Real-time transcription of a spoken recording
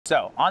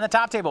So, on the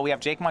top table, we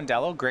have Jake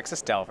Mondello,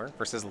 Grixis Delver,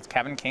 versus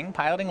Kevin King,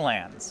 piloting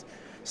lands.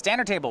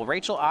 Standard table,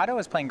 Rachel Otto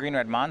is playing Green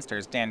Red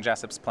Monsters, Dan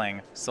Jessup's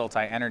playing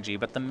Sultai Energy,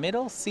 but the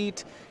middle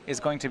seat is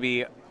going to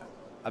be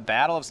a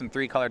battle of some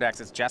three-color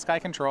decks. It's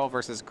Jeskai Control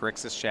versus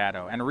Grixis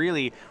Shadow, and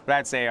really, what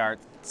I'd say are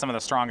some of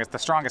the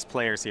strongest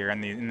players here in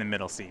the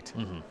middle seat.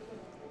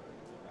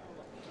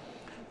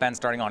 Ben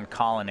starting on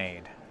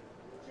Colonnade.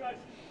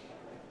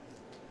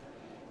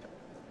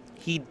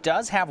 He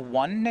does have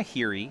one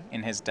Nahiri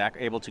in his deck,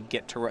 able to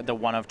get to the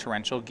one of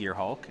Torrential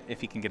Gearhulk, if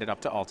he can get it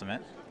up to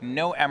Ultimate.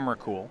 No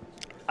Emrakul.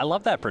 I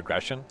love that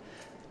progression.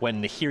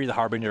 When Nahiri the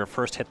Harbinger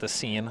first hit the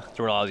scene,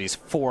 there were all these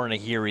 4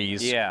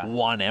 Nahiris,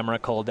 1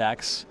 Emrakul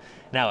decks.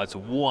 Now it's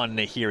 1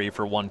 Nahiri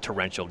for 1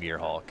 Torrential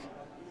Gearhulk.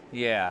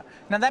 Yeah.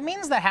 Now that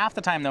means that half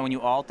the time, though, when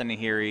you ult the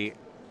Nahiri,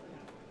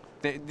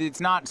 it's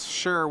not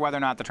sure whether or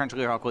not the Torrential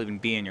Gearhulk will even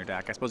be in your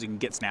deck. I suppose you can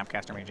get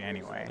Snapcaster Mage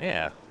anyway.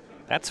 Yeah,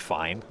 that's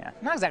fine. Yeah,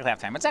 not exactly half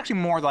the time. It's actually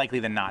more likely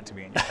than not to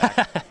be in your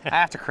deck. I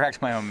have to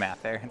correct my own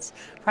math there. It's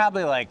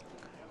probably like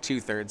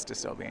 2/3 to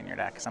still be in your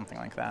deck, something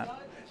like that.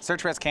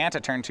 Search for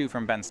Escanta, turn 2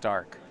 from Ben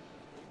Stark.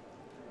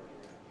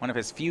 One of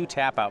his few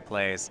tap-out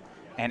plays.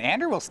 And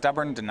Andrew will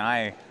stubbornly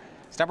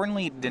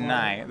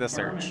deny the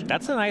search.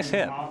 That's a nice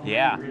hit.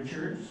 Yeah.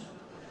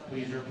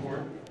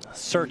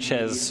 Search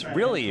has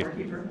really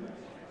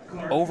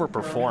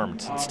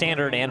overperformed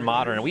Standard and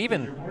Modern. We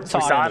even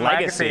saw it in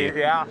Legacy.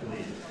 Yeah.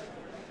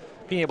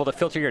 Being able to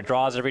filter your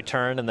draws every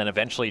turn and then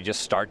eventually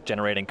just start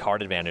generating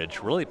card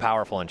advantage. Really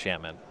powerful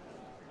enchantment.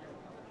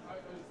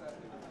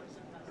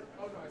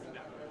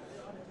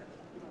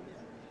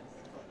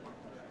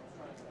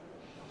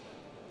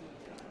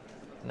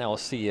 Now we'll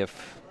see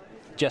if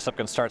Jessup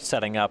can start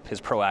setting up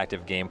his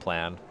proactive game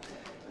plan.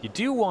 You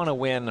do want to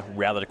win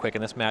rather quick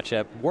in this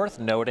matchup. Worth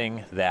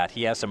noting that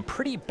he has some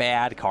pretty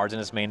bad cards in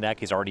his main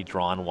deck. He's already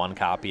drawn 1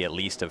 copy at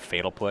least of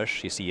Fatal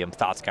Push. You see him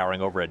Thought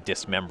Scouring over a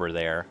Dismember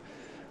there.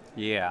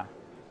 Yeah.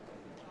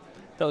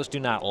 Those do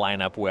not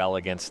line up well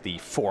against the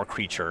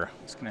 4-creature.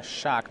 It's going to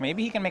shock.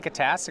 Maybe he can make a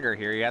Tasigur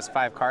here. He has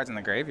 5 cards in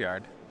the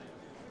graveyard.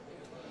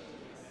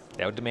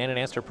 That would demand an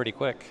answer pretty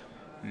quick.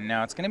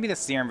 No, it's going to be the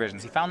Serum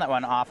Visions. He found that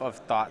one off of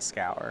Thought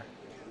Scour.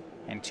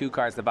 And 2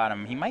 cards at the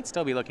bottom. He might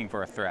still be looking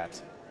for a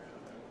threat.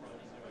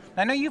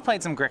 I know you've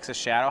played some Grixis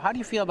Shadow. How do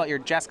you feel about your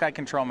Jeskai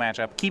Control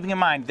matchup, keeping in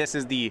mind this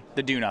is the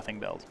do-nothing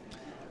build?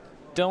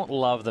 Don't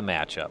love the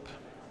matchup.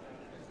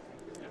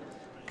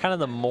 Kind of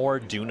the more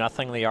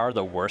do-nothing they are,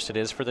 the worse it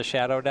is for the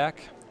Shadow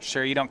deck.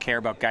 Sure, you don't care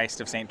about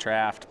Geist of St.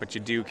 Traft, but you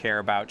do care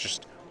about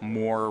just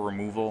more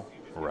removal.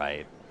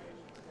 Right.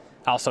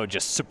 Also,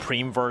 just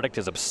Supreme Verdict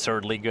is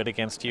absurdly good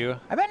against you.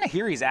 I bet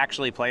Nahiri's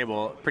actually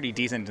playable pretty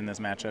decent in this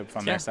matchup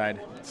from their side.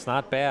 It's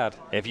not bad.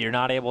 If you're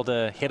not able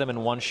to hit him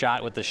in one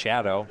shot with the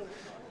Shadow,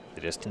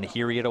 you just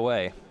Nahiri it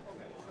away.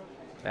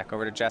 Back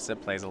over to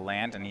Jessup, plays a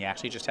land, and he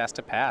actually just has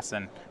to pass,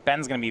 and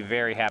Ben's going to be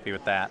very happy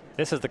with that.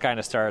 This is the kind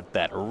of start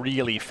that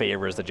really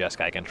favors the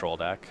Jeskai Control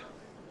deck.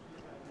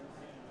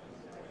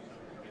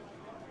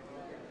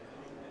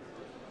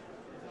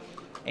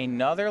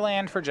 Another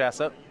land for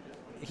Jessup.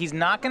 He's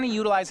not going to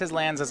utilize his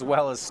lands as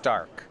well as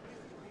Stark.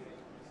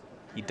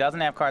 He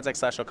doesn't have cards like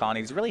Celestial Colony.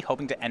 He's really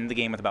hoping to end the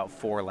game with about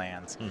 4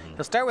 lands.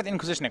 He'll start with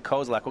Inquisition of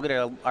Kozilek. We'll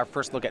get our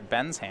first look at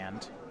Ben's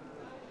hand.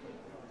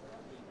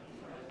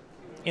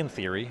 In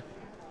theory.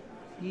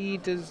 He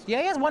does.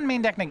 Yeah, he has 1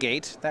 main deck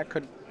negate. That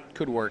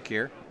could work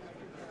here.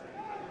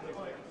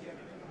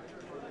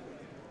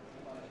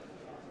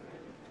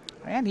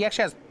 And he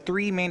actually has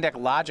 3 main deck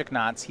Logic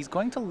Knots. He's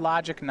going to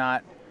Logic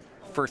Knot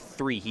for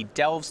 3. He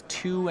delves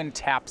 2 and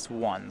taps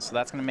 1, so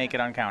that's going to make it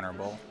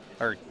uncounterable,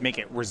 or make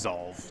it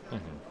resolve.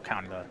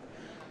 Counter the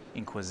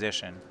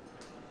Inquisition.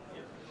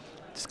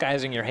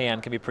 Disguising your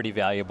hand can be pretty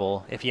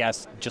valuable. If he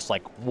has just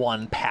like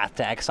 1 Path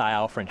to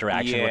Exile for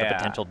interaction with a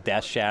potential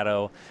Death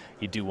Shadow,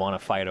 you do want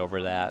to fight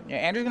over that. Yeah,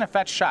 Andrew's going to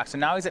fetch Shock, so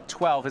now he's at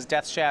 12. His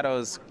Death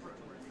Shadows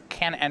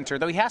can enter,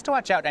 though he has to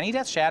watch out. Any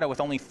Death Shadow with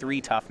only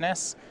 3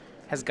 toughness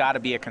has got to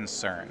be a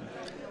concern.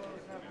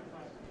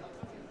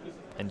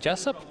 And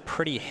Jessup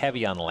pretty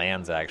heavy on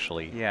lands,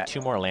 actually. Yeah.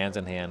 2 more lands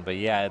in hand. But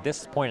yeah, at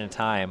this point in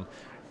time,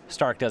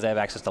 Stark does have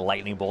access to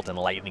Lightning Bolt and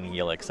Lightning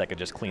Helix that could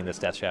just clean this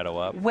Death Shadow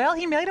up. Well,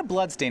 he made a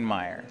Bloodstained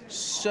Mire,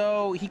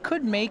 so he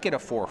could make it a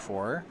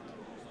 4/4.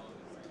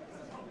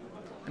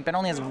 And Ben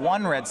only has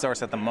 1 red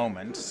source at the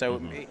moment,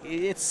 so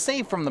it's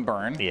safe from the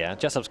burn. Yeah,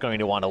 Jessup's going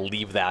to want to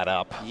leave that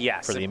up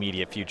Yes. for the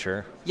immediate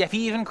future. Yeah, if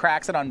he even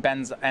cracks it on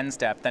Ben's end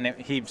step, then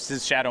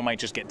his Shadow might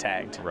just get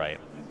tagged. Right.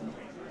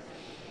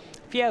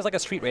 If he has like a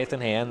Street Wraith in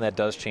hand, that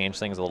does change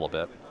things a little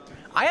bit.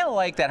 I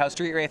like that how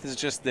Street Wraith is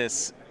just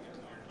this,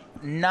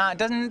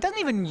 doesn't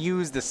even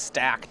use the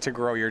stack to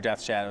grow your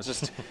Death Shadows.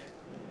 Just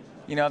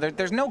you know,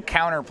 there's no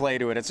counterplay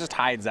to it. It just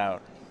hides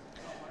out.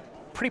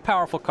 Pretty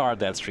powerful card,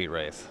 that Street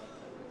Wraith.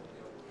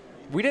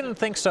 We didn't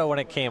think so when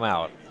it came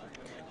out.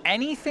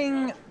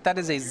 Anything that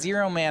is a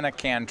 0 mana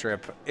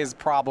cantrip is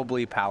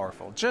probably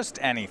powerful. Just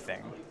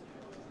anything.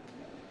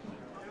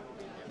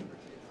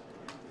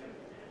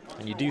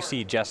 And you do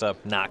see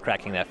Jessup not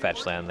cracking that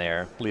fetch land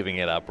there, leaving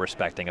it up,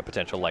 respecting a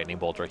potential lightning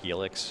bolt or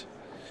helix.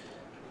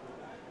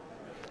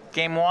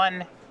 Game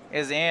 1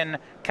 is in.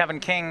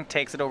 Kevin King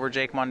takes it over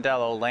Jake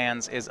Mondello.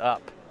 Lands is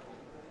up.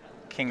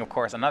 King, of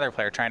course, another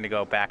player trying to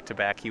go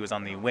back-to-back. He was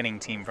on the winning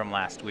team from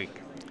last week.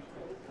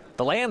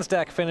 The lands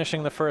deck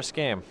finishing the first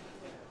game.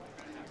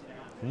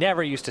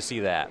 Never used to see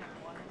that.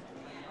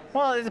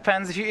 Well, it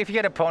depends. If you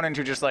get an opponent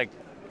who just like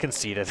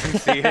Conceded.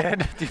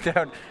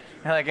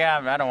 you're like, yeah,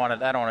 I don't want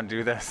to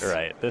do this.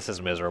 Right. This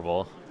is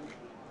miserable.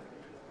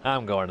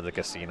 I'm going to the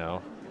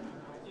casino.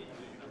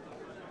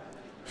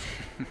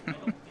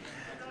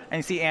 And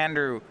you see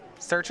Andrew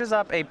searches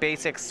up a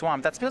basic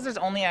swamp. That's because there's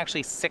only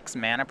actually 6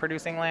 mana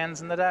producing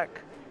lands in the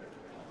deck.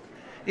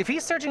 If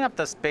he's searching up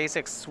this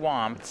basic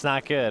swamp, It's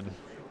not good.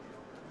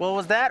 well,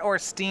 was that or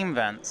Steam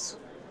Vents?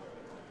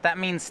 That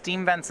means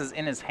Steam Vents is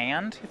in his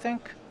hand, you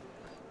think?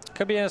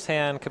 Could be in his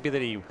hand. Could be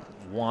that he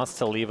wants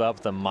to leave up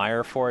the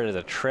mire for it as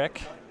a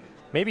trick.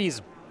 Maybe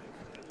he's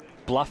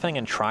bluffing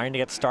and trying to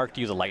get Stark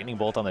to use a lightning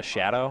bolt on the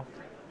shadow.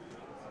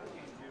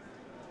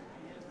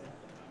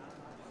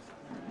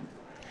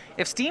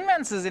 If Steam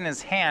Vents is in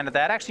his hand,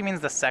 that actually means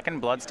the second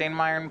Bloodstained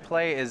Mire in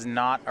play is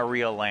not a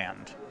real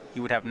land.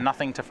 You would have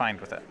nothing to find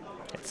with it.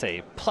 It's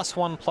a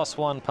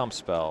 +1/+1 pump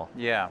spell.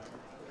 Yeah.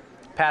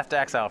 Path to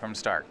Exile from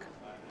Stark.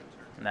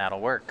 And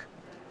that'll work.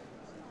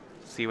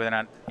 See whether or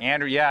not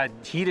Andrew, yeah,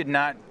 he did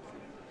not,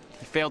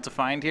 he failed to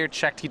find here.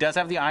 Checked, he does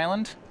have the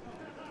island.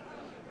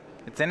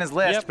 It's in his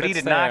list, Yep, but he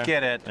it's did not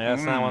there. get it. Yeah,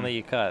 it's not one that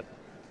you cut.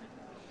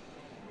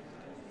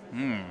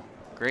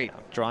 Great.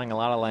 Drawing a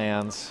lot of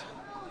lands.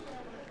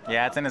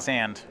 Yeah, it's in his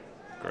hand.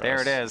 Gross.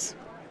 There it is.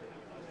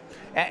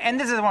 And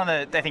this is one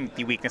of the, I think,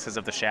 the weaknesses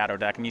of the Shadow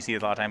deck, and you see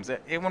it a lot of times.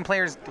 When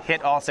players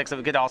get all 6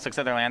 of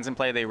their lands in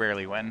play, they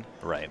rarely win.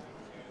 Right.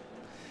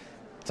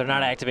 So they're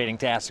not activating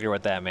Tasker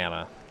with that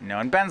mana. No,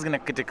 and Ben's going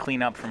to get to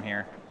clean up from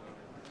here.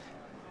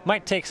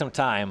 Might take some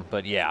time,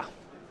 but yeah.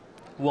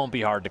 Won't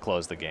be hard to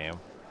close the game.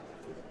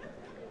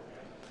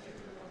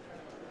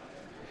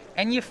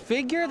 And you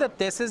figure that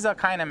this is a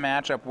kind of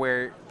matchup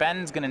where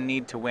Ben's going to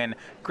need to win.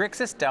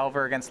 Grixis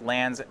Delver against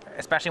lands,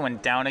 especially when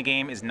down a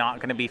game, is not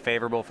going to be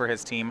favorable for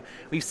his team.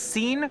 We've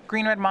seen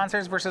Green-Red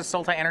Monsters versus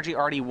Sultai Energy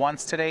already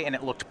once today, and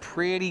it looked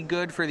pretty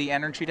good for the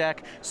Energy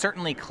deck.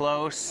 Certainly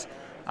close.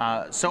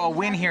 So a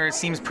win here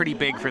seems pretty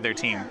big for their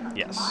team.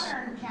 Yes.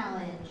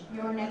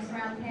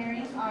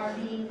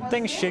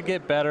 Things should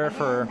get better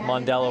for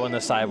Mondello in the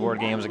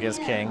sideboard games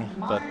against King,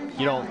 but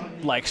you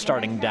don't like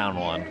starting down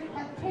one.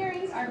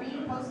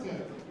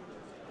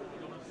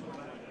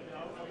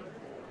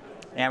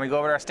 And we go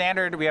over to our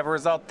standard. We have a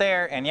result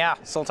there. And yeah,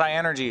 Sultai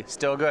Energy,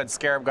 still good.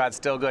 Scarab God,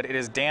 still good. It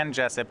is Dan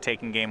Jessup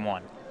taking game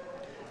 1.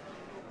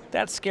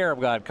 That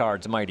Scarab God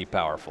card's mighty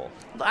powerful.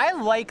 I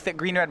like that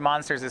Green-Red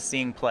Monsters is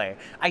seeing play.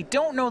 I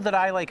don't know that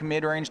I like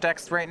mid-range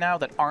decks right now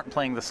that aren't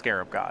playing the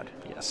Scarab God.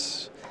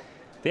 Yes.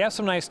 They have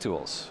some nice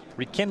tools.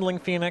 Rekindling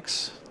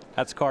Phoenix,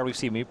 that's a card we've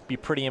seen be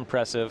pretty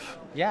impressive.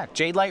 Yeah,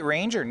 Jade Light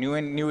Ranger,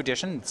 new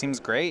addition. It seems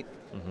great.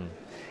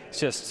 It's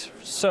just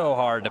so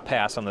hard to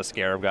pass on the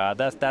Scarab God.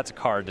 That's a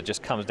card that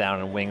just comes down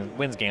and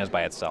wins games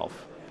by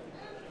itself.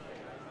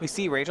 We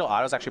see Rachel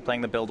Otto's actually playing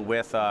the build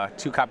with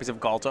 2 copies of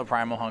Galta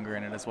Primal Hunger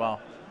in it as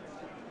well.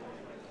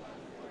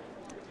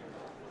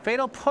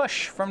 Fatal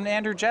Push from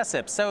Andrew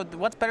Jessup. So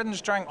what's better than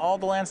just drawing all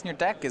the lands in your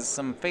deck is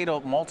some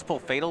multiple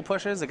Fatal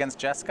Pushes against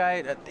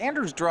Jeskai.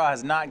 Andrew's draw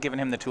has not given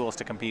him the tools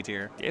to compete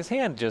here. His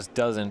hand just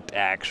doesn't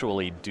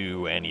actually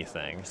do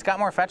anything. He's got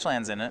more fetch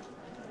lands in it.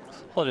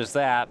 Well, just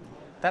that.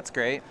 That's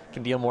great.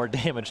 Can deal more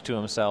damage to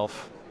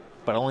himself,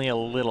 but only a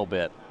little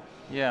bit.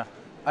 Yeah.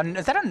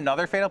 Is that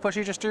another Fatal Push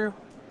you just drew?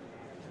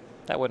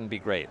 That wouldn't be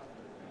great.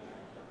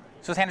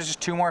 So his hand is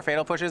just 2 more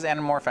Fatal Pushes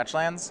and more fetch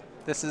lands?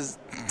 This is...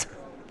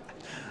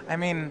 I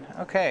mean,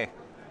 okay.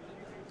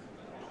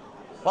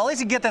 Well, at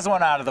least you get this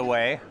one out of the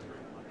way.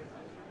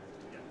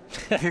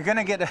 You're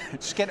going to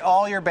just get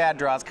all your bad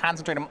draws,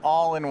 concentrate them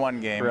all in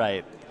one game.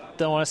 Right.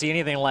 Don't want to see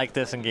anything like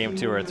this in game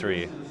 2 or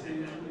 3.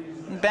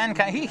 Ben,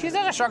 he's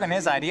not a shrug on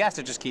his side. He has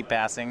to just keep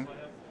passing.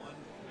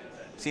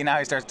 See, now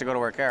he starts to go to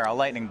work. Here, I'll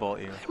Lightning Bolt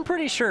you. I'm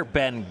pretty sure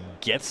Ben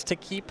gets to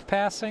keep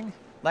passing.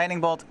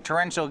 Lightning Bolt,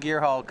 Torrential Gear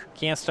Hulk.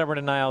 Can't Stubborn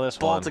Denial this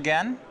one. Bolt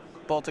again.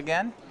 Bolt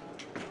again.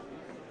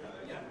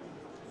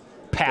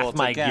 Path Bolt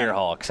my again. Gear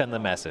Hulk. Send the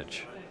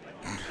message.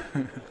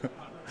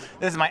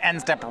 This is my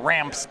end step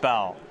ramp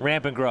spell.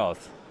 Ramp and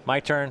Growth. My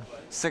turn.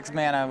 6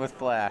 mana with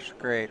Flash.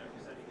 Great.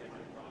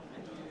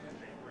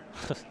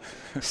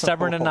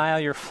 Stubborn Denial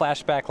your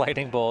Flashback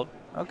Lightning Bolt.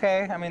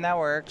 Okay, I mean, that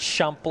works.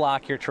 Chump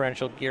block your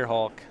Torrential Gear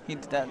Hulk.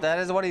 That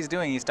is what he's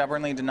doing. He's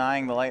stubbornly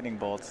denying the lightning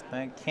bolts.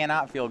 I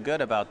cannot feel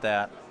good about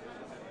that.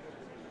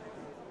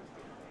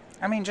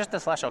 I mean, just the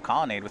Celestial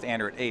Colonnade with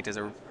Andrew at 8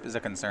 is a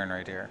concern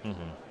right here.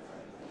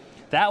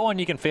 That one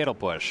you can Fatal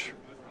Push.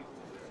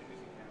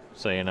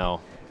 So, you know,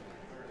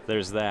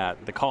 there's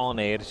that. The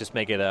Colonnade, just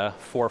make it a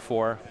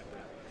 4/4.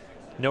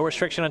 No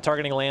restriction on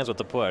targeting lands with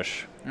the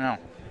push. No.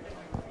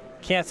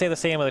 Can't say the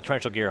same with a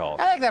torrential gear hold.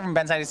 I like that from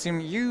Ben's side. I assume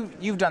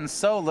you've done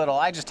so little.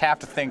 I just have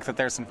to think that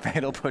there's some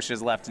fatal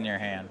pushes left in your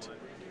hand.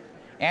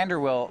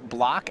 Andrew will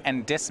block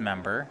and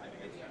dismember.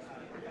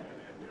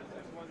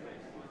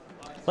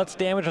 Let's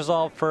damage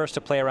resolve first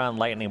to play around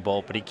Lightning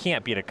Bolt, but he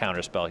can't beat a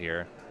counterspell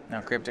here.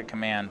 No, Cryptic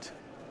Command.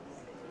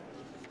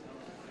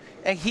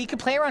 He could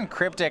play around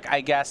Cryptic,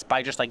 I guess,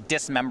 by just like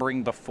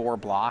dismembering before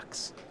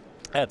blocks.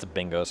 That's a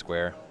bingo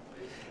square.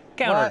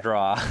 Counter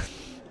draw.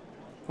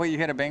 Wait, you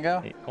hit a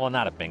bingo? Well,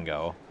 not a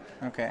bingo.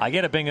 Okay. I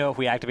get a bingo if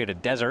we activate a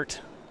desert.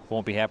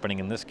 Won't be happening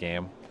in this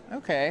game.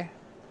 Okay.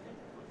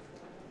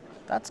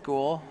 That's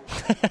cool.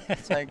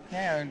 It's like,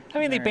 yeah. I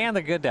mean, they banned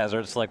the good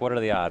deserts. Like, what are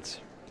the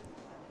odds?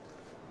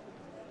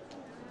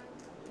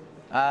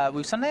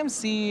 We sometimes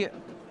see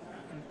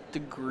the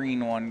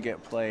green one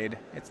get played.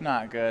 It's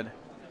not good.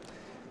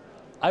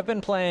 I've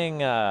been playing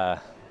the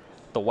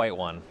white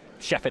one,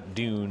 Chef at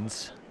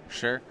Dunes.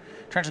 Sure.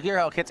 Torrential Gear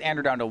Hulk hits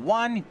Andrew down to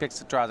 1. He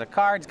draws a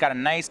card. He's got a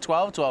nice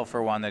 12/12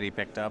 for 1 that he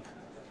picked up.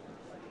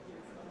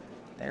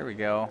 There we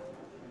go.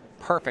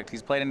 Perfect.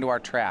 He's played into our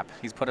trap.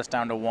 He's put us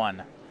down to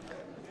 1.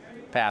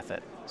 Path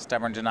it.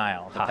 Stubborn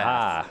Denial. The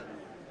path.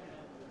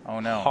 Oh,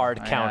 no.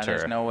 Hard counter.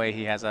 There's no way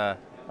he has a...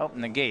 Oh,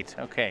 negate.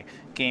 Okay.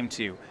 Game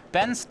 2.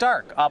 Ben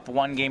Stark up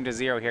 1 game to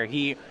 0 here.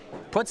 He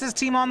puts his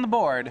team on the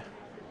board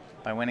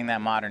by winning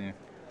that Modern,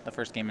 the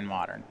first game in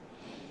Modern.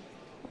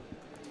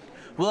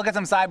 We'll look at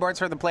some sideboards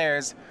for the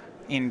players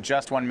in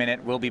just 1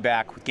 minute. We'll be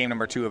back with game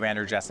number 2 of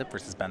Andrew Jessup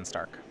versus Ben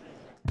Stark.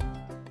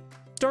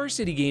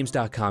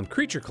 StarCityGames.com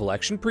Creature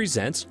Collection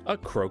presents a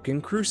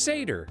Krogan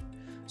Crusader.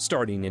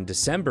 Starting in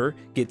December,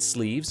 get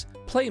sleeves,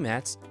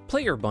 playmats,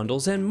 player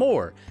bundles, and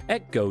more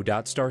at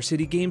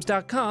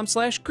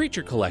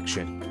go.starcitygames.com/creature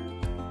collection.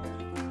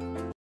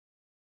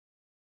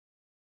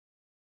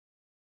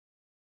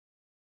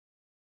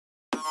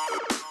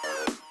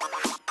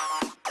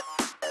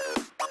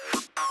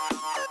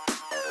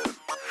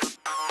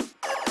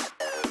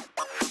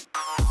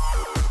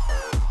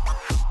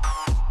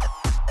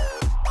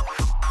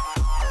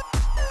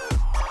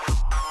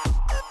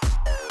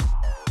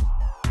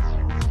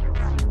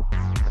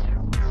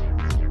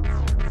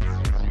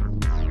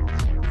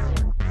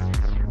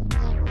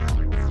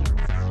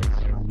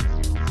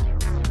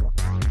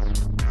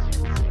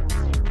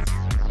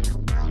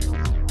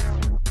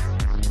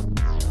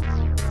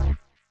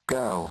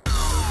 Go.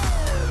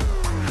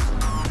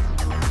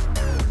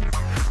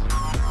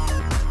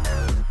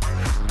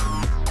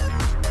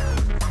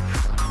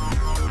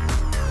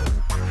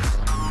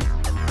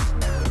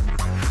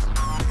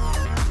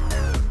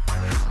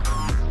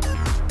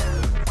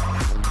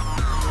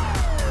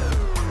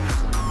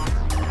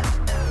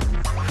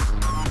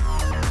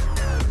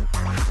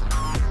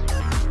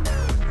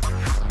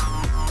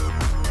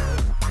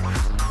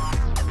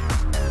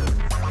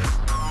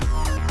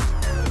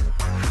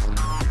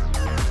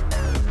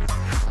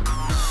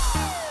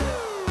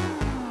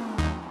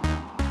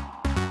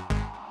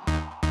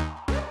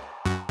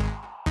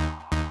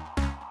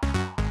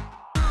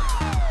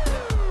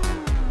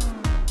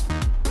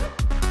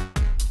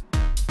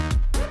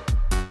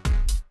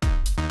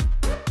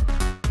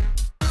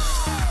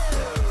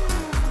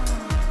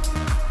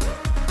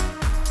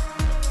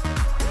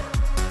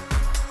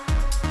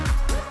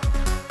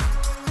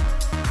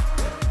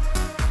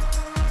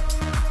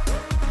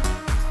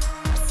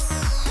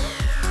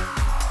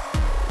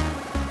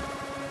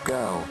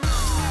 Go.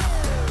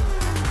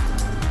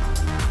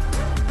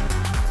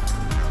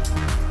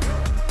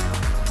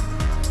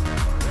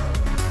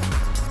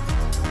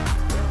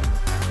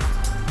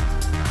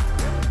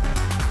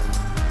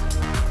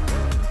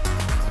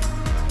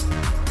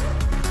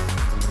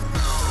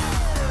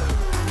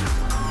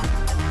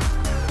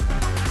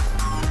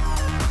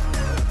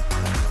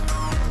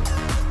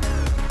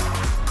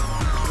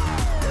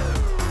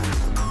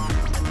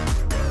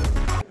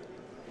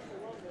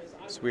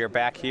 We are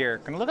back here.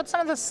 Going to look at some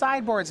of the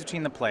sideboards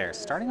between the players,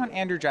 starting on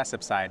Andrew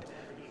Jessup's side.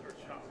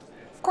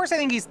 Of course, I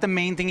think the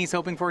main thing he's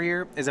hoping for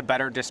here is a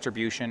better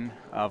distribution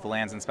of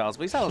lands and spells,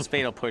 but he saw those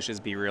fatal pushes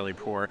be really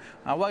poor.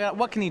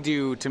 What can he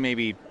do to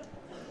maybe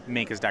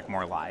make his deck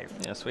more live?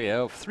 Yes, we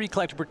have 3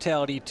 Collective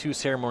Brutality, 2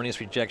 Ceremonious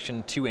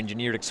Rejection, 2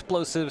 Engineered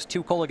Explosives,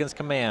 2 Kolaghan's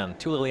Command,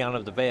 2 Liliana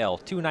of the Veil,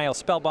 2 Nihil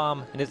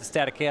Spellbomb, and it's a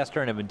Static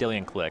Caster, and a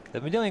Vendilion Click.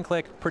 The Vendilion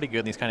Click, pretty good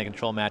in these kind of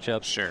control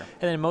matchups. Sure.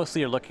 And then mostly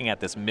you're looking at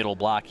this middle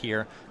block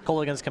here.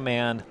 Kolaghan's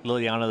Command,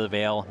 Liliana of the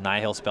Veil,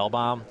 Nihil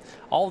Spellbomb.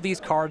 All of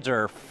these cards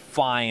are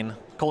fine.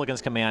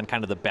 Kolaghan's Command,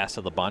 kind of the best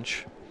of the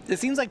bunch. It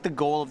seems like the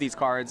goal of these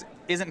cards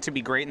isn't to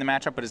be great in the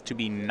matchup, but is to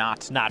be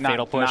not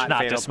fatal push,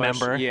 not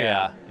dismember.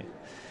 Yeah.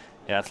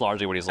 Yeah, that's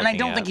largely what he's looking at.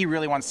 And I don't think he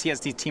really wants, he has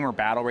these Teamer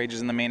Battle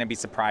Rages in the main. I'd be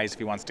surprised if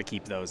he wants to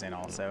keep those in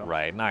also.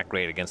 Right, not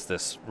great against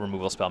this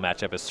removal spell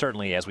matchup. Is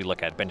certainly, as we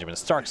look at Benjamin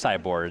Stark's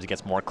sideboard, he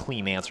gets more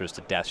clean answers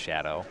to Death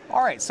Shadow.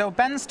 All right, so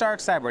Ben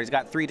Stark's sideboard, he's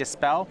got 3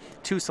 Dispel,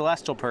 2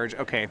 Celestial Purge.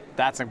 Okay,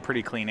 that's a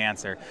pretty clean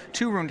answer.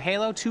 2 Ruined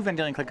Halo, 2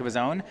 Vendilion Click of his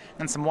own,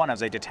 and some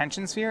one-ofs, a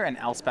Detention Sphere, an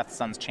Elspeth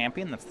Sun's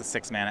Champion, that's the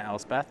 6 mana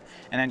Elspeth,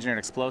 an Engineered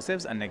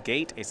Explosives, a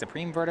Negate, a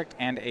Supreme Verdict,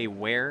 and a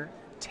Wear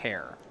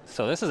Tear.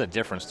 So this is a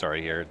different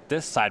story here.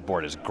 This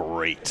sideboard is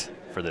great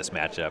for this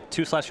matchup.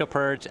 2 Celestial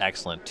Purge,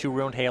 excellent. 2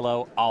 Ruined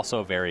Halo,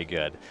 also very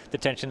good.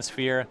 Detention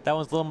Sphere, that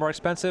one's a little more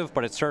expensive,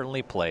 but it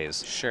certainly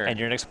plays. Sure. And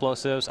your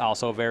Explosives,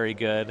 also very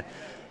good.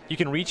 You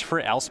can reach for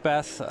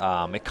Elspeth.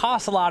 It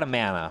costs a lot of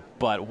mana,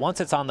 but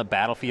once it's on the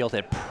battlefield,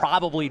 it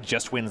probably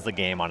just wins the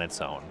game on its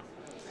own.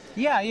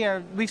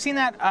 Yeah. We've seen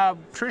that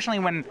traditionally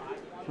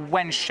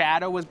when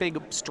Shadow was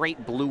big,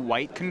 straight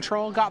blue-white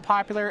control got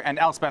popular, and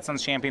Elspeth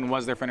Sun's Champion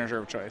was their finisher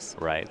of choice.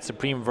 Right.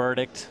 Supreme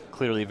Verdict,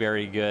 clearly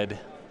very good.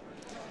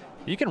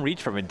 You can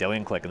reach for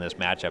Vendilion Click in this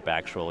matchup,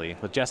 actually,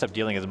 with Jessup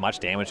dealing as much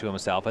damage to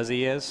himself as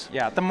he is.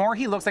 Yeah, the more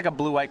he looks like a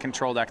blue-white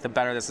control deck, the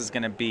better this is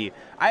going to be.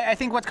 I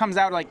think what comes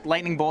out, like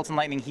Lightning Bolts and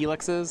Lightning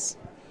Helixes,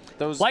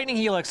 those... Lightning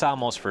Helix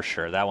almost for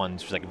sure. That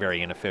one's like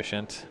very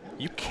inefficient.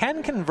 You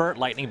can convert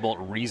Lightning Bolt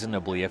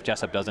reasonably if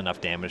Jessup does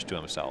enough damage to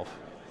himself.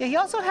 Yeah, he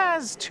also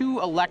has 2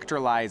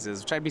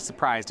 Electrolyzes, which I'd be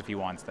surprised if he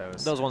wants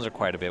those. Those ones are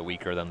quite a bit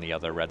weaker than the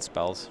other red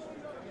spells.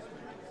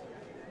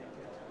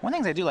 One of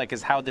the things I do like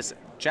is how this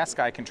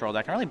Jeskai control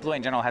deck, and really Blue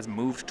in general, has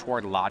moved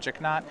toward Logic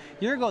Knot.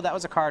 A year ago, that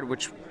was a card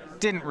which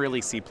didn't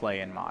really see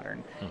play in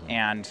Modern.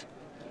 And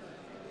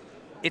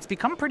it's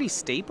become pretty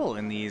staple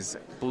in these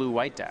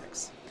blue-white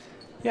decks.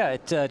 Yeah,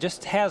 it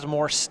just has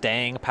more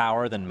staying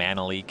power than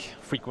Mana Leak.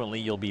 Frequently,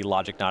 you'll be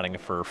Logic Knotting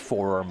for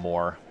 4 or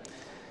more.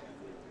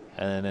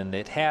 And then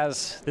it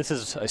has, this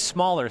is a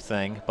smaller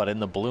thing, but in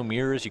the blue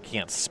mirrors, you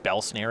can't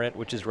spell snare it,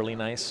 which is really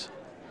nice.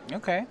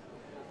 Okay.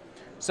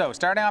 So,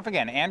 starting off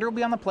again, Andrew will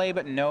be on the play,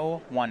 but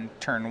no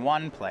turn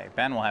 1 play.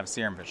 Ben will have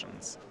Serum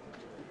Visions.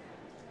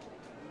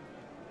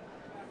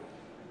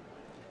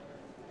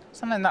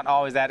 Sometimes not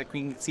always that.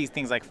 We can see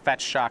things like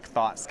Fetch, Shock,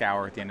 Thought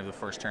Scour at the end of the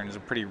first turn is a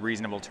pretty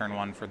reasonable turn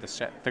 1 for the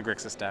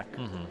Grixis deck.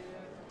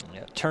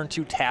 Yeah, turn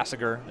 2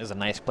 Tasigur is a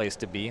nice place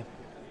to be.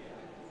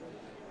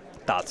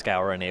 Thought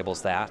Scour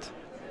enables that.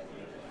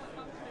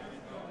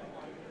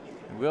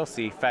 We'll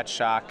see Fetch,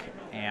 Shock,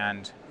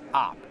 and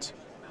Opt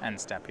end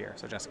step here.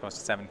 So Jessup goes to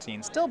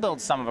 17. Still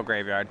builds some of a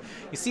graveyard.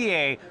 You see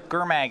a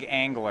Gurmag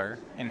Angler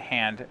in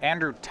hand.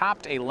 Andrew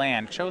topped a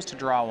land, chose to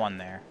draw 1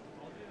 there,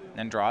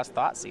 then draws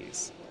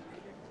Thoughtseize.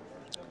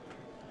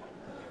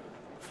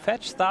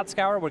 Fetch Thought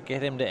Scour would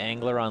get him to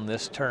Angler on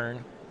this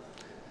turn.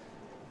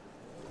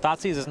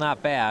 Thoughtseize is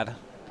not bad.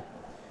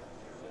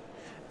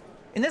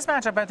 In this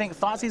matchup, I think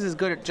Thoughtseize is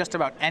good at just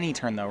about any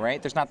turn, though,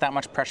 right? There's not that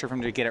much pressure for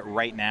him to get it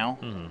right now.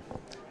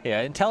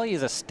 Yeah, until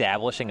he's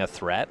establishing a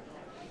threat,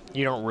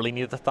 you don't really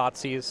need the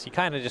Thoughtseize. You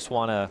kind of just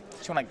want to...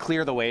 Just want to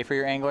clear the way for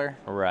your Angler?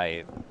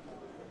 Right.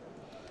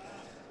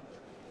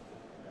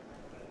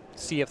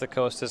 See if the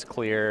coast is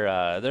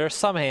clear. There are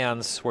some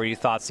hands where you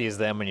Thoughtseize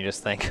them and you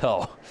just think,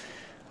 oh,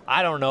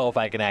 I don't know if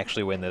I can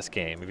actually win this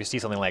game. If you see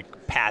something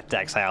like Path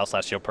Exile,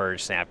 Celestial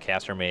Purge,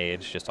 Snapcaster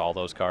Mage, just all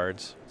those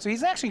cards. So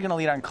he's actually going to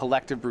lead on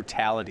Collective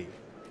Brutality.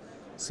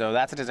 So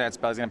that's a desired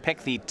spell. He's going to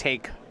pick the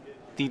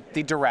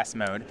Duress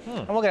mode.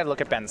 And we'll get a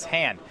look at Ben's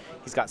hand.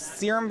 He's got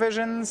Serum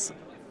Visions,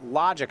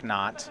 Logic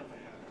Knot.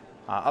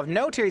 Of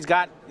note here,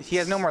 he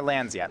has no more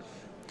lands yet.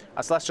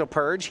 A Celestial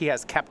Purge he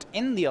has kept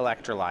in the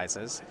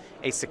Electrolyzes,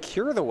 a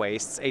Secure the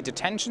Wastes, a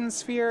Detention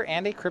Sphere,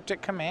 and a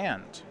Cryptic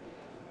Command.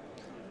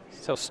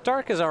 So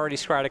Stark has already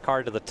scryed a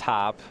card to the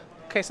top.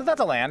 Okay, so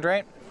that's a land,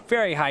 right?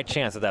 Very high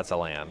chance that that's a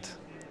land.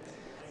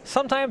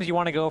 Sometimes you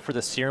want to go for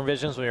the Serum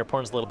Visions when your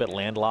opponent's a little bit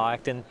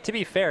landlocked, and to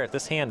be fair,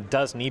 this hand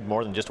does need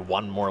more than just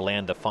 1 more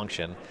land to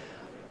function.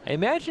 I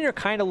imagine you're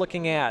kind of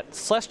looking at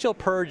Celestial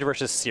Purge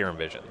versus Serum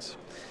Visions.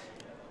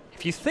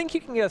 If you think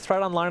you can get a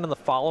threat online on the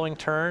following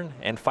turn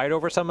and fight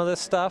over some of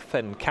this stuff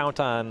and count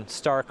on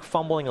Stark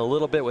fumbling a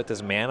little bit with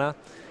his mana,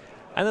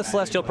 and the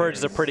Celestial Purge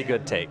is a pretty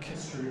good take.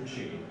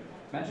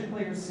 Magic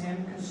player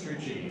Sam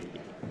Castrucci,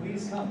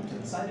 please come to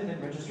the side event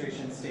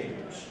registration stage.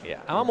 Yeah,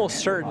 I'm almost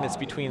certain it's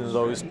between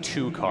those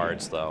 2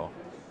 cards, though.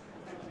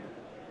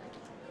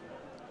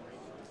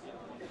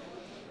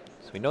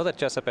 So we know that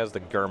Jessup has the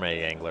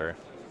Gurmag Angler.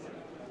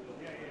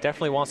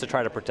 Definitely wants to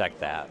try to protect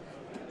that.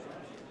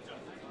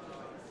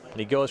 And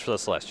he goes for the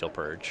Celestial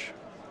Purge.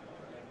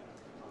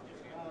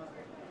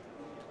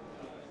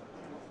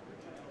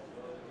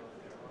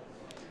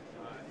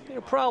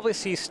 You'll probably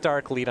see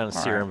Stark lead on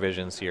Serum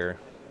Visions here.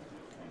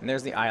 And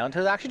there's the island.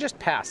 He'll actually just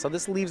pass, so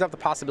this leaves up the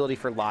possibility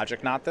for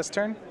Logic Knot this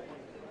turn.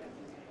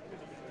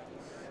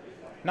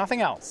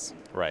 Nothing else.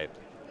 Right.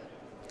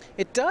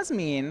 It does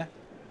mean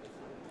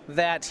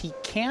that he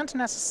can't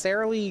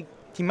necessarily...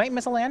 He might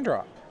miss a land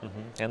drop.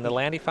 And the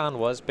land he found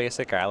was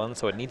basic island,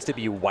 so it needs to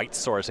be white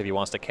source if he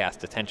wants to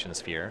cast Detention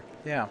Sphere.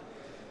 Yeah.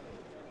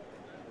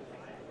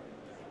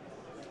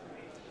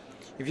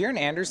 If you're an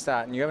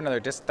Anderstat and you have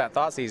another that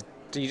Thoughtseize,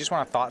 do you just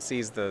want to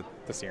Thoughtseize the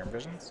Serum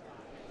Visions?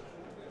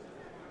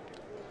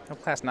 He'll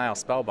cast Nile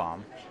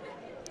Spellbomb.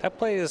 That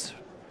plays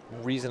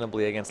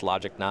reasonably against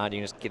Logic Knot. You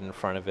can just get in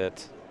front of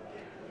it.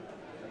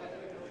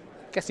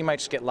 Guess you might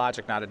just get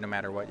Logic Knotted no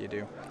matter what you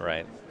do.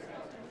 Right.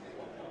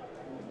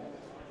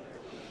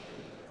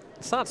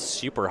 It's not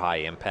super high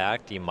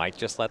impact. You might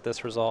just let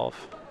this resolve.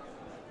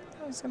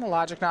 He's going to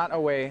Logic Knot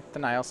away the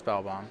Nile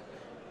Spellbomb.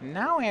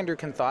 Now Andrew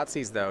can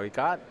Thoughtseize, though. He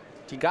got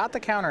the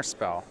counter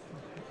spell.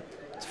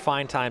 It's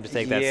fine time to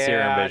take that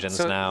Serum Visions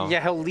now.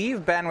 Yeah, he'll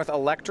leave Ben with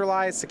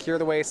Electrolyze, Secure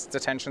the Waste,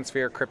 Detention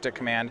Sphere, Cryptic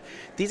Command.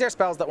 These are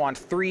spells that want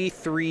 3,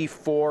 3,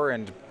 4,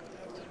 and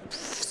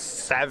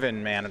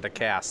 7 mana to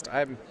cast.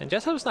 And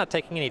Jessup's not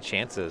taking any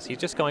chances. He's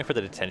just going for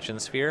the Detention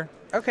Sphere.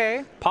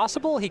 Okay.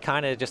 Possible he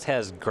kind of just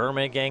has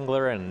Gurmag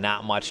Angler and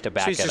not much to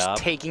back it up. So he's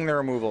just taking the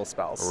removal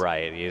spells.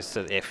 Right.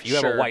 If you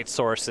have a white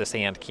source, this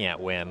hand can't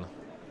win.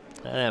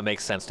 It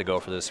makes sense to go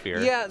for the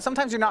Sphere. Yeah,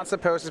 sometimes you're not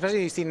supposed, especially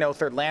if you see no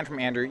third land from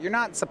Andrew, you're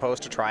not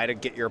supposed to try to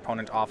get your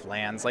opponent off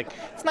lands. Like,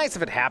 it's nice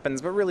if it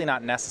happens, but really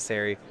not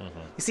necessary. You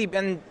see,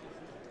 Ben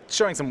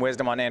showing some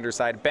wisdom on Andrew's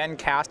side. Ben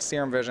cast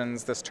Serum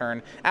Visions this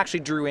turn, actually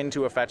drew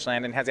into a fetch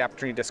land, and has the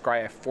opportunity to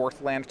scry a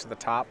 4th land to the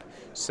top.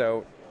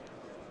 So,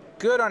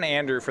 good on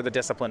Andrew for the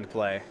disciplined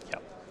play.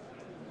 Yep.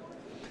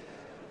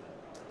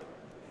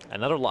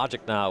 Another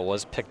Logic Knot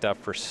was picked up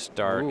for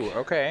Stark. Ooh,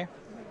 okay.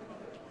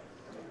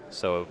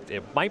 So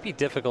it might be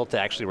difficult to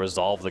actually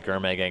resolve the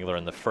Gurmag Angler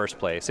in the first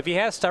place. If he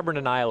has Stubborn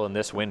Denial in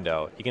this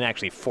window, he can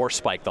actually Force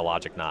Spike the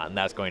Logic Knot, and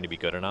that's going to be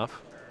good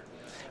enough.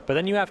 But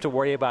then you have to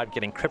worry about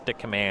getting Cryptic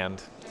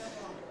Command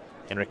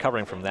and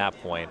recovering from that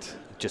point.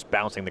 Just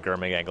bouncing the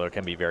Gurmag Angler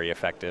can be very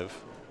effective.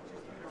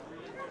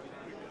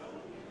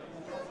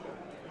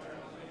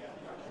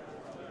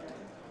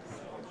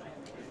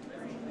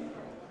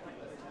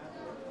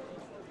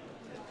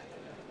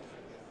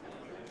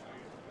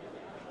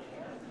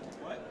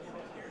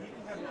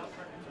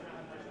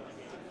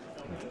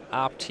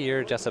 Opt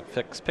here, Jessup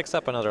picks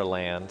up another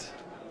land.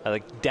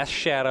 Like Death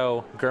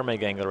Shadow,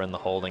 Gurmag Angler in the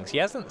holdings. He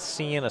hasn't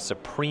seen a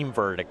Supreme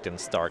Verdict in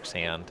Stark's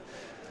hand.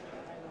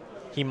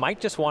 He might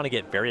just want to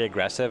get very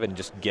aggressive and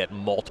just get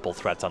multiple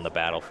threats on the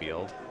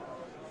battlefield.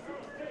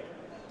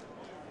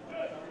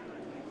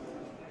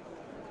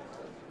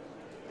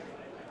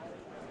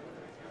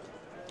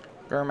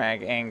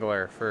 Gurmag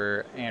Angler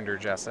for Andrew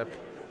Jessup.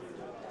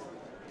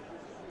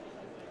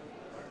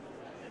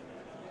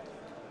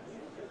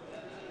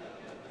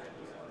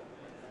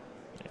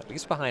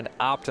 Leaves behind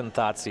Opt and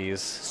Thoughtseize,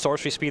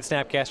 Sorcery Speed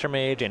Snapcaster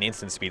Mage, and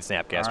Instant Speed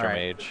Snapcaster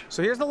Mage.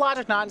 So here's the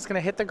Logic Knot. It's going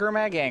to hit the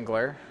Gurmag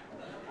Angler.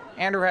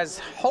 Andrew was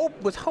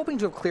hoping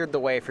to have cleared the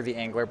way for the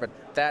Angler, but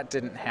that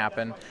didn't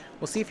happen.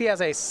 We'll see if he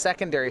has a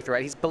secondary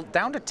threat. He's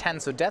down to 10,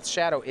 so Death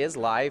Shadow is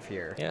live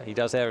here. Yeah, he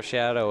does have a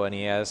Shadow, and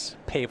he has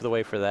paved the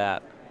way for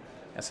that.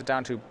 Yeah, so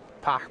down to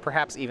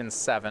perhaps even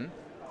 7.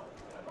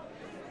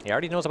 He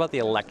already knows about the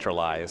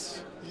Electrolyze.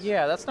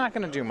 Yeah, that's not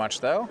going to do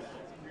much, though.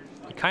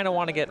 You kind of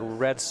want to get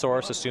red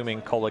source,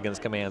 assuming Kolaghan's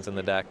commands in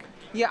the deck.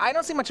 Yeah, I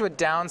don't see much of a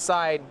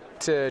downside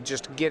to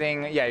just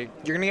getting, yeah, you're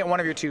going to get one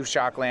of your 2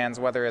 shock lands,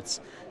 whether it's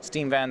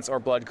Steam Vents or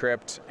Blood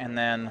Crypt, and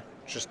then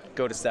just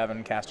go to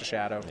 7, cast a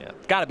Shadow. Yeah,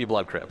 got to be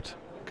Blood Crypt.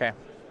 Okay.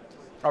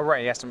 Oh,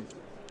 right, he has to,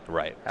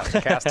 right. Has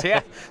to cast,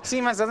 yeah.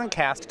 Steam Vents doesn't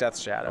cast Death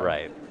Shadow.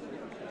 Right.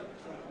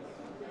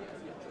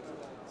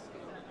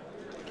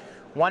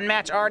 One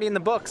match already in the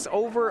books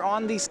over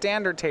on the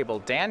standard table.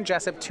 Dan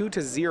Jessup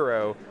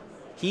 2-0.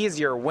 He is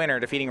your winner,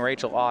 defeating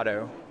Rachel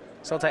Otto.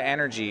 Sultai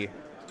Energy.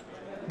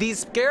 These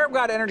Scarab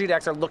God Energy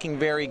decks are looking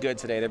very good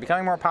today. They're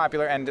becoming more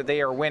popular, and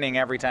they are winning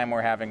every time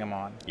we're having them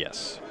on.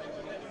 Yes.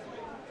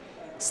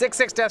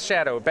 6/6 Death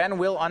Shadow. Ben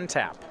will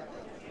untap.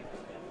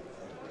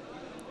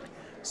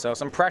 So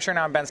some pressure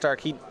now on Ben Stark.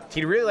 He'd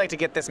really like to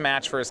get this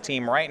match for his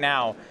team. Right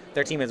now,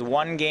 their team is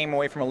 1 game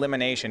away from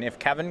elimination. If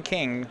Kevin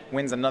King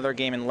wins another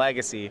game in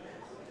Legacy,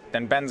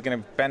 then Ben's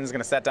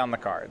gonna set down the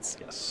cards.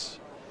 Yes.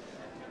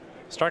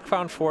 Stark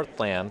found 4th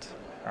land.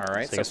 All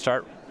right. So he can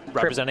start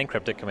representing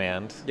Cryptic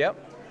Command. Yep.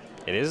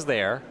 It is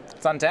there.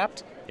 It's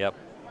untapped. Yep.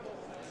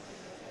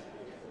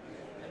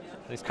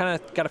 He's kind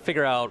of got to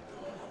figure out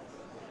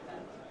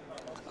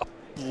a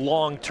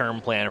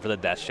long-term plan for the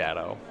Death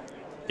Shadow.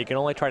 He can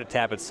only try to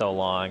tap it so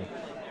long.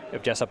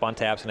 If Jessup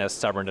untaps and has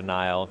Stubborn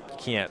Denial, he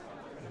can't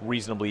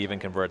reasonably even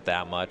convert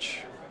that much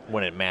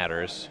when it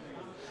matters.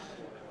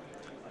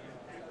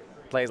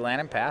 Plays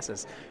land and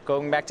passes.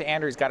 Going back to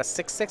Andrew, he's got a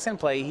 6/6 in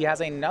play. He has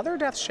another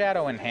Death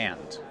Shadow in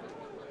hand.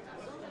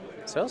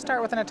 So he'll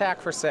start with an attack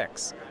for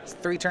 6. It's a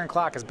 3-turn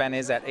clock as Ben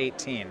is at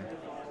 18.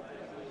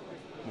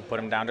 We'll put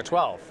him down to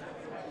 12.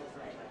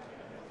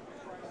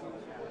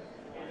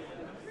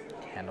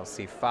 And we'll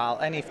see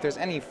if there's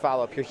any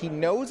follow-up here. He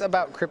knows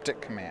about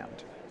Cryptic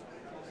Command.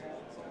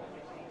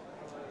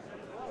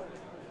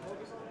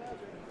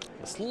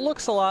 This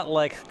looks a lot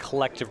like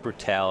Collective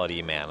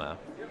Brutality mana.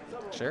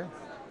 Sure.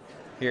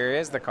 Here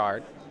is the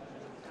card.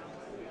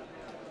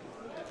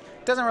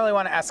 Doesn't really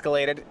want to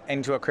escalate it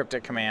into a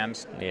Cryptic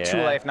Command. Yeah. 2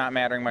 life not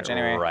mattering much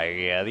anyway. Right,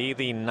 yeah.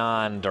 The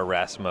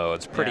non-duress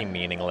mode's pretty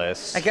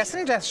meaningless. I guess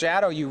in Death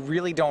Shadow, you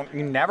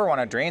never want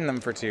to drain them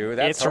for 2.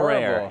 That's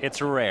horrible. Rare.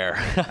 It's rare.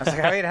 I was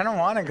like, wait, I don't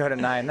want to go to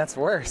 9. That's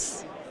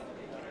worse.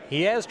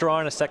 He has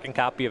drawn a 2nd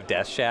copy of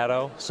Death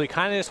Shadow, so he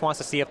kind of just wants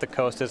to see if the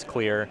coast is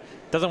clear.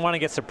 Doesn't want to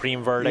get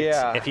Supreme Verdict.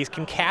 Yeah. If he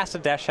can cast a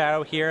Death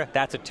Shadow here,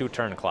 that's a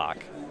 2-turn clock.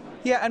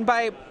 Yeah, and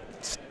by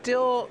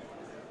still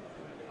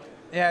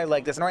Yeah, I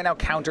like this. And right now,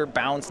 counter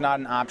bounce, not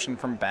an option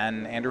from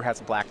Ben. Andrew has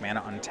black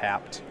mana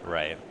untapped.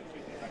 Right.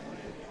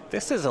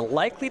 This is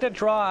likely to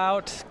draw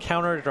out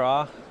counter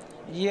draw.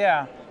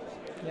 Yeah.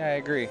 Yeah, I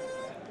agree.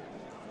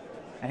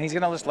 And he's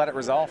going to just let it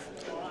resolve.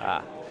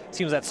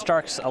 Seems that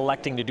Stark's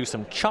electing to do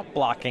some chump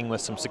blocking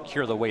with some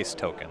Secure the Waste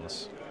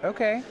tokens.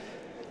 Okay.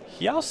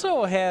 He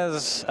also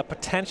has a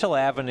potential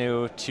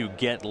avenue to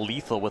get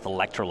lethal with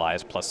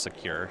Electrolyze plus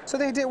Secure. So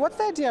what's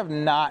the idea of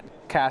not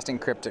casting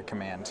Cryptic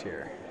Command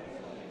here?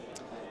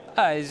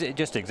 Is it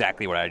just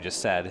exactly what I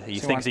just said. He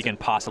thinks he can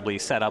possibly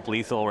set up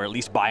lethal or at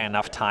least buy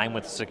enough time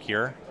with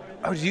Secure.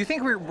 Oh, do you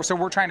think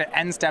we're trying to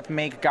end step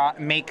make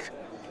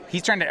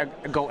he's trying to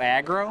go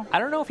aggro? I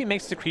don't know if he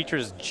makes the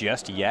creatures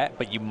just yet,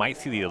 but you might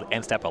see the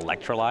end step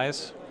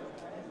Electrolyze.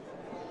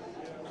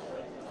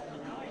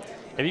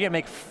 If you can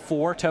make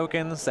 4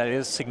 tokens, that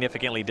is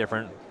significantly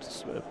different.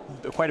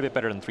 Quite a bit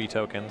better than 3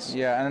 tokens.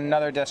 Yeah, and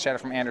another Death Shadow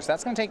from Anders.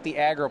 That's going to take the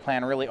aggro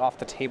plan really off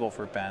the table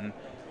for Ben.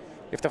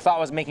 If the thought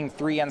was making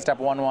 3 end step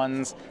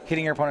 1/1s,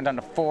 hitting your opponent down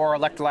to 4,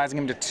 electrolyzing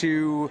him to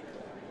 2,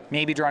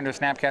 maybe draw into a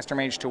Snapcaster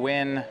Mage to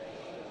win,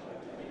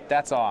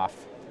 that's off.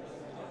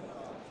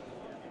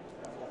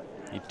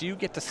 You do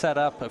get to set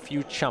up a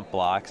few chump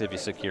blocks if you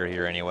secure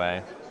here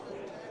anyway.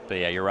 But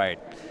yeah, you're right.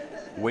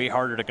 Way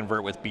harder to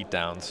convert with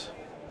beatdowns.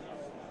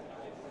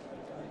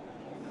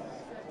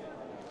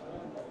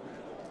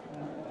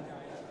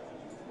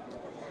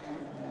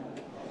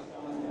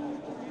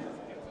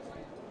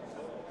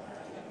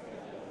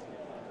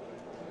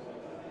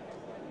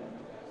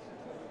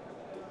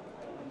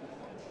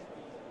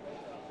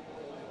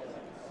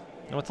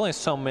 And with only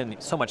so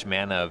much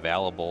mana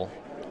available,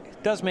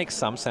 it does make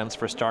some sense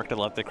for Stark to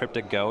let the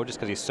Cryptic go just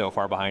because he's so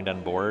far behind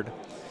on board.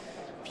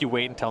 If you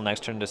wait until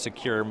next turn to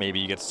secure, maybe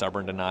you get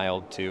Stubborn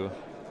Denial too.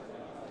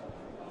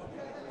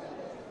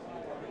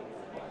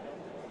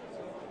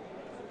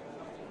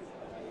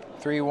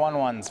 Three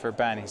 1/1s for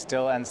Ben. He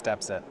still end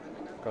steps it.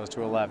 Goes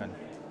to 11.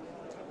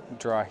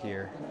 Draw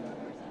here.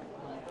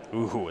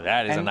 Ooh,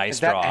 that is a nice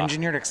draw. draw. Is that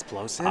Engineered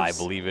Explosives? I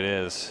believe it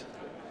is.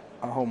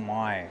 Oh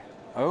my.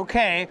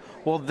 Okay,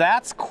 well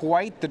that's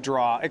quite the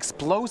draw.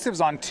 Explosives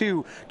on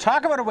 2.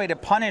 Talk about a way to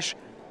punish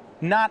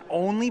not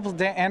only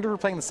Andrew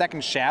playing the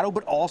second Shadow,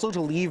 but also to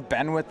leave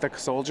Ben with the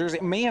soldiers.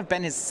 It may have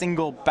been his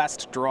single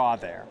best draw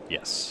there.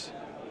 Yes.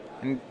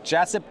 And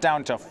Jessup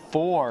down to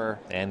 4.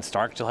 And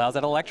Stark still has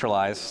that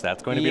Electrolyze.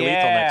 That's going to be lethal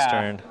next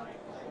turn.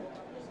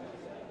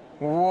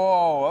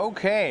 Whoa,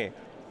 okay.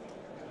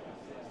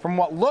 From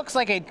what looks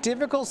like a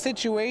difficult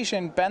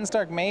situation, Ben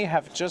Stark may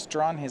have just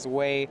drawn his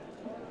way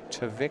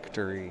to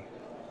victory.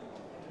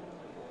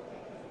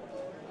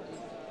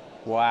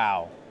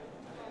 Wow.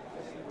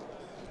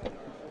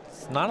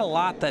 It's not a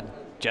lot that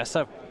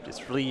Jessup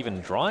is really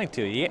even drawing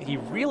to. He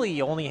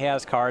really only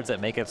has cards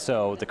that make it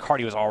so the card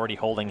he was already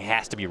holding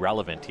has to be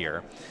relevant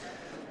here.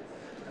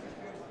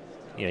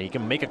 You know, you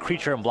can make a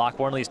creature and block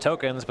one of these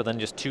tokens, but then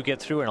just 2 get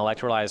through and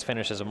Electrolyze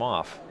finishes him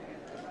off.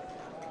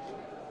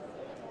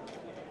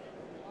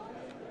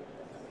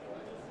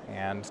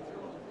 And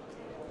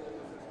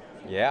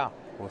yeah,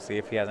 we'll see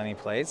if he has any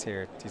plays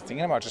here. He's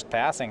thinking about just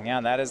passing.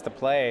 Yeah, that is the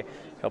play.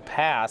 He'll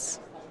pass.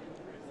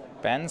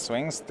 Ben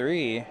swings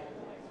 3.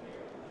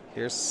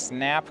 Here's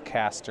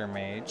Snapcaster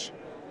Mage.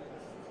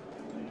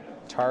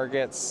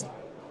 Targets,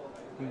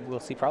 we'll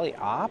see, probably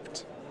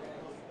Opt.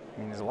 I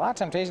mean, there's a lot of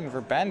temptation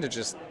for Ben to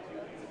just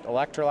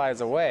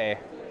Electrolyze away.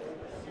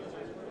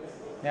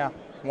 Yeah,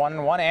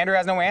 1-1. Andrew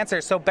has no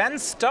answer. So Ben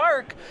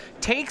Stark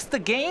takes the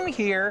game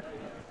here,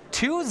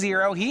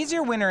 2-0. He's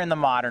your winner in the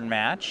modern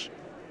match.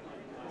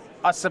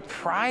 A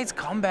surprise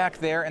comeback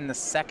there in the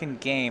second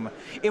game.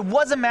 It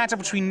was a matchup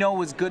which we know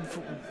was good.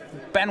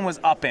 Ben was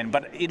up in,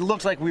 but it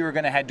looked like we were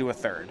going to head to a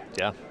third.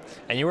 Yeah,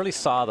 and you really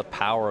saw the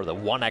power of the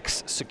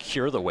 1x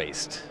Secure the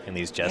Waste in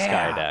these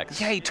Jeskai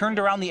decks. Yeah, he turned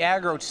around the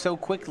aggro so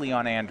quickly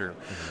on Andrew.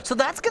 So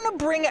that's going to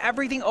bring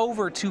everything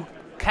over to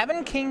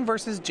Kevin King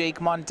versus Jake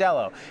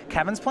Mondello.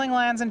 Kevin's playing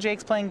lands and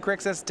Jake's playing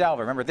Grixis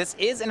Delver. Remember, this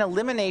is an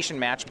elimination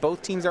match.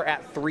 Both teams are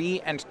at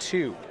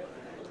 3-2.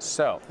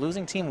 So,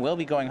 losing team will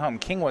be going home.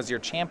 King was your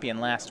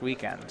champion last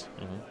weekend.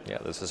 Yeah,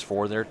 this is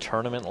for their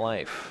tournament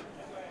life.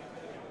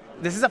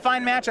 This is a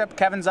fine matchup.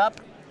 Kevin's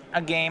up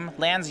a game.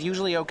 Land's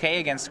usually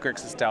okay against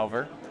Grixis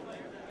Delver.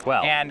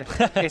 Well. And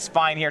it's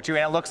fine here, too.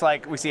 And it looks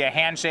like we see a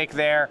handshake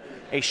there.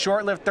 A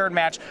short-lived third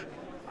match.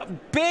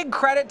 Big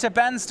credit to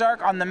Ben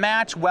Stark on the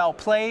match. Well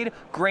played.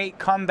 Great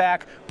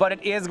comeback. But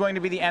it is going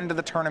to be the end of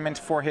the tournament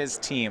for his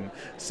team.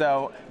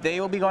 So they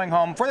will be going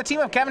home. For the team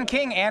of Kevin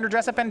King, Andrew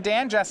Jessup, and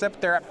Dan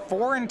Jessup, they're at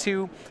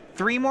 4-2.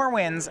 3 more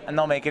wins, and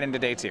they'll make it into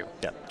day 2.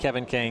 Yeah.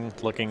 Kevin King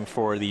looking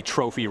for the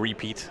trophy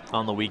repeat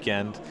on the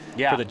weekend.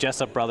 Yeah. For the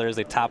Jessup brothers,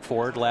 they top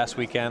 4'd last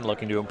weekend,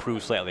 looking to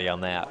improve slightly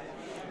on that.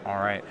 All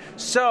right.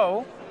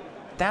 So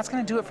that's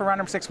going to do it for round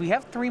number 6. We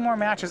have 3 more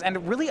matches,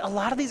 and really a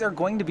lot of these are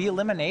going to be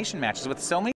elimination matches with so many